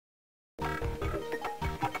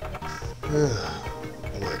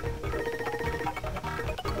What?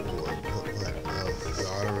 Oh, the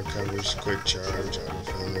auto recovers, quick charge, auto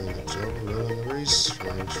filling, absorb, load on the race,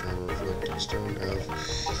 running from reflecting stone,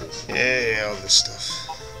 health. Yeah, all this stuff.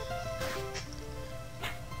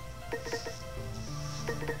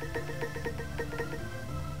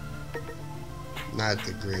 Not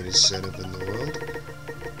the greatest setup in the world.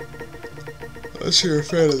 Unless you're a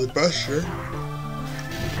fan of the Buster.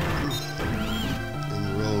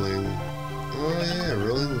 And rolling. Oh yeah,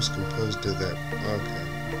 rolling was composed of that. Okay.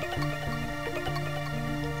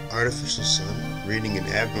 Artificial sun, reading an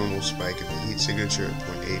abnormal spike in the heat signature at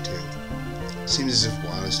point A2. Seems as if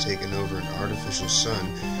Watt has taken over an artificial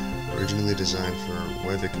sun, originally designed for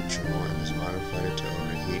weather control, and has modified it to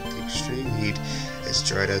overheat. The extreme heat has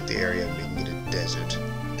dried out the area, making it a desert.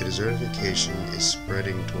 The desertification is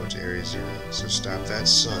spreading towards Area 0, so stop that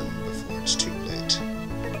sun before it's too late.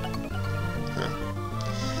 Huh.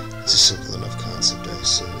 It's a simple enough concept, I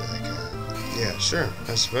say. Yeah, sure,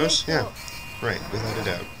 I suppose. Yeah, right, without a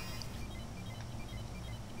doubt.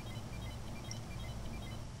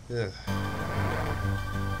 Yeah.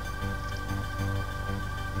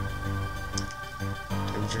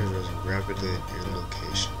 Temperature is rising rapidly at your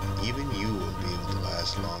location. Even you won't be able to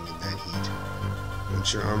last long in that heat.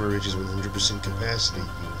 Once your armor reaches 100% capacity,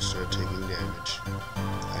 you will start taking damage.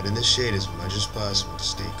 Hide in the shade as much as possible to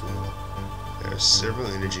stay cool. There are several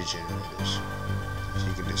energy generators. If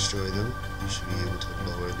you can destroy them, you should be able to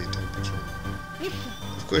lower the temperature.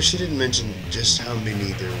 Of course, she didn't mention just how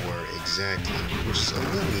many there were exactly, which is a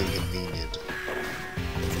little inconvenient.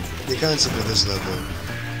 The concept of this level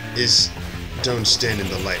is don't stand in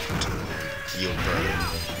the light for too long, you'll burn.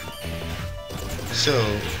 So,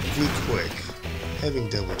 be quick. Having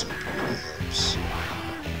double jump really helps.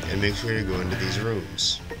 And make sure to go into these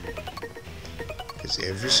rooms. Because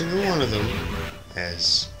every single one of them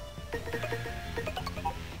has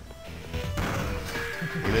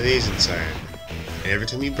one of these inside. And every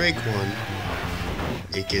time you break one,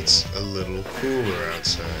 it gets a little cooler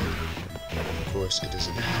outside. Of course, it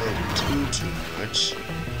doesn't help too much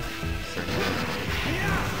for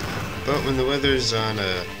now. But when the weather's on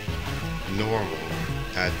a normal,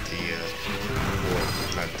 at the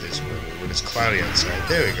not this weather, when it's cloudy outside,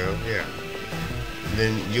 there we go, yeah.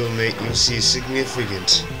 Then you'll see a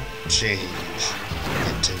significant change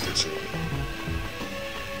in temperature.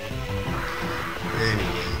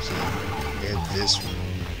 Anyways, we have this one,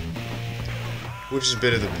 which is a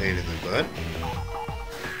bit of the pain in the butt.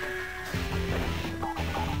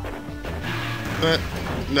 But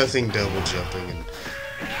nothing double jumping and,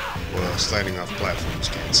 well, sliding off platforms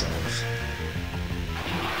can't solve.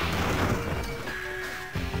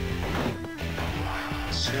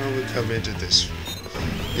 So we come into this one.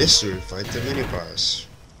 This is where we fight the mini-boss.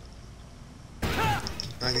 I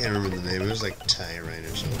can't remember the name, it was like Tyrant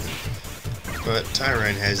or something. But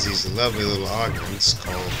Tyrant has these lovely little augments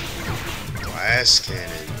called glass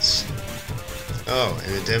cannons. Oh,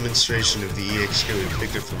 and a demonstration of the EX skill we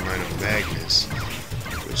picked up from Rhino Magnus,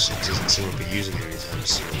 which it doesn't seem to be using anytime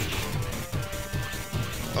soon.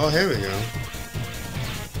 Oh, here we go.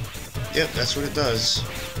 Yep, that's what it does.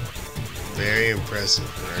 Very impressive,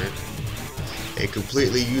 right? And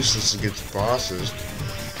completely useless against bosses.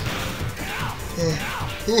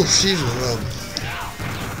 Oh, excuse me, well,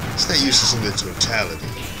 it's not useless in the totality,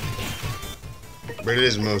 but it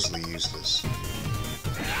is mostly useless.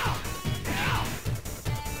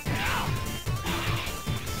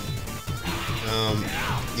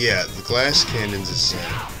 Yeah, the glass cannons is,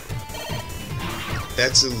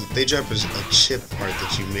 they drop a chip part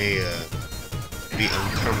that you may, be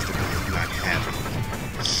uncomfortable with not having,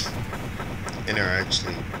 and are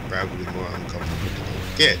actually probably more uncomfortable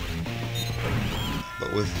to get.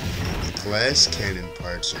 But with the glass cannon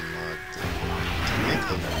parts unlocked, you can make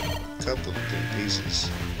a couple of good pieces.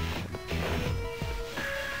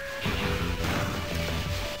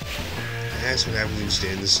 And that's what happens when you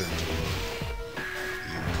stay in the center.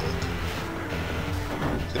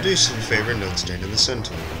 So do yourself a favor and don't stand in the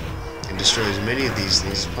center, and destroy as many of these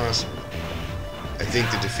things as possible. I think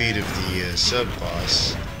the defeat of the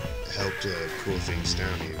sub-boss helped cool things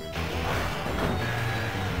down even.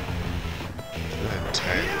 I'm not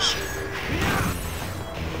entirely sure.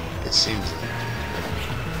 It seems like it.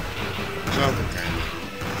 It's awful kind of.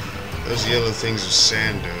 Those yellow things are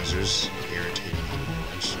sand dozers, irritating little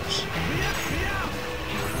monsters.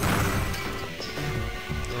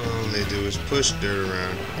 All they do is push dirt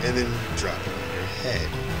around and then drop it on your head.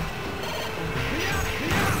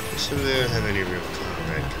 So they don't have any real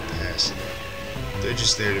combat capacity. They're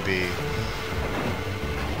just there to be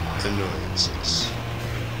annoyances.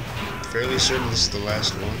 I'm fairly certain this is the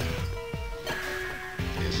last one.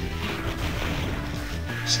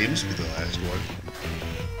 seems to be the last one.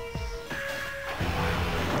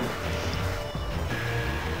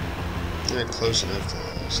 Not close enough to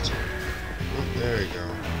last. Oh, there we go.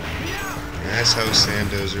 And that's how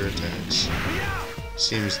Sandozer attacks.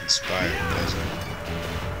 Seems inspired, doesn't it?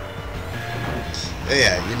 But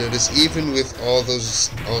yeah, you notice even with all those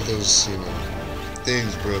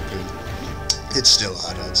things broken, it's still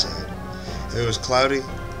hot outside. If it was cloudy,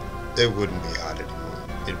 it wouldn't be hot anymore.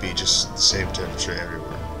 It'd be just the same temperature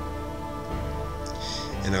everywhere.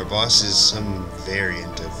 And our boss is some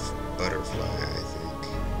variant of butterfly, I think.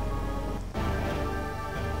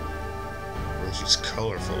 Well, she's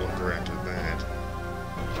colorful, look around to that.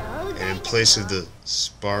 And in place of the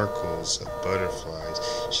sparkles of butterflies,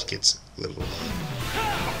 she gets little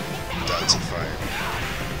dots of fire.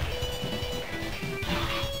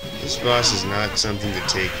 This boss is not something to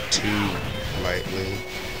take too lightly.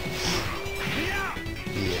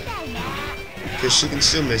 Yeah. Because she can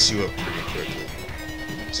still mess you up pretty quickly.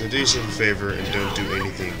 So do yourself a favor and don't do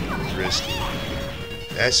anything risky.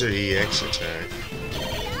 That's her EX attack.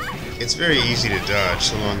 It's very easy to dodge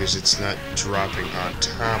so long as it's not dropping on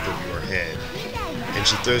top of your head. And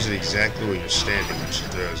she throws it exactly where you're standing when she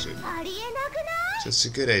throws it. So it's a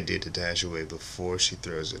good idea to dash away before she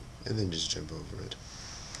throws it, and then just jump over it.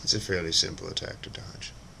 It's a fairly simple attack to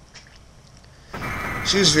dodge.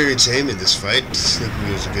 She was very tame in this fight, thinking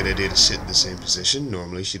it was a good idea to sit in the same position.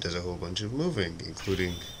 Normally she does a whole bunch of moving,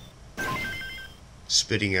 including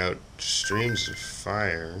spitting out streams of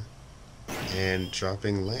fire and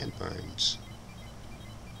dropping landmines.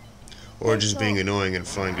 Or just being annoying and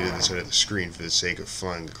flying to the other side of the screen for the sake of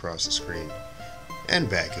flying across the screen. And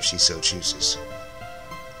back if she so chooses.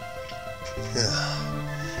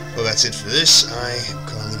 Well, that's it for this. I am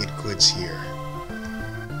calling it quits here.